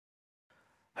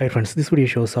Hi friends, this video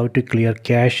shows how to clear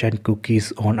cache and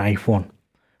cookies on iPhone.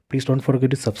 Please don't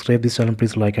forget to subscribe this channel.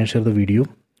 Please like and share the video.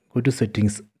 Go to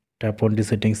settings, tap on the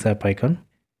settings app icon.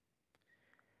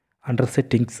 Under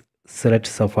settings, select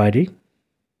Safari.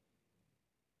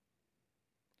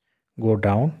 Go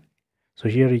down. So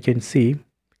here you can see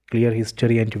clear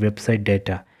history and website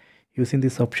data. Using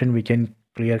this option we can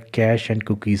clear cache and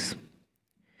cookies.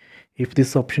 If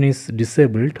this option is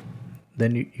disabled,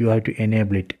 then you have to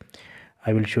enable it.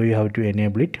 I will show you how to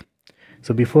enable it.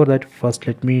 So before that, first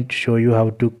let me show you how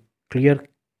to clear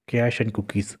cache and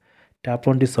cookies. Tap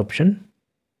on this option.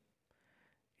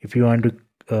 If you want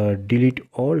to delete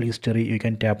all history, you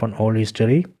can tap on all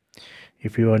history.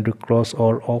 If you want to close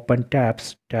all open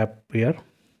tabs, tap here,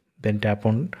 then tap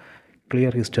on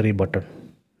clear history button.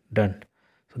 Done.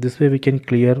 So this way we can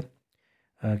clear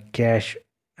cache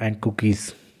and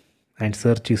cookies and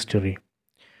search history.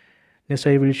 Next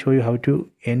I will show you how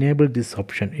to enable this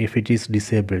option if it is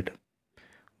disabled.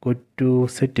 Go to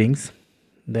settings,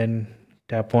 then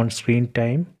tap on screen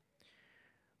time.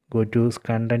 Go to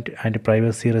content and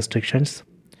privacy restrictions.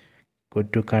 Go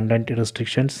to content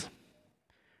restrictions,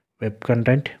 web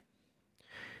content.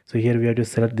 So here we have to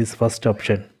select this first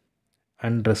option,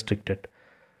 unrestricted.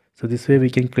 So this way we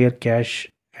can clear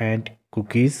cache and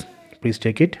cookies. Please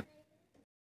check it.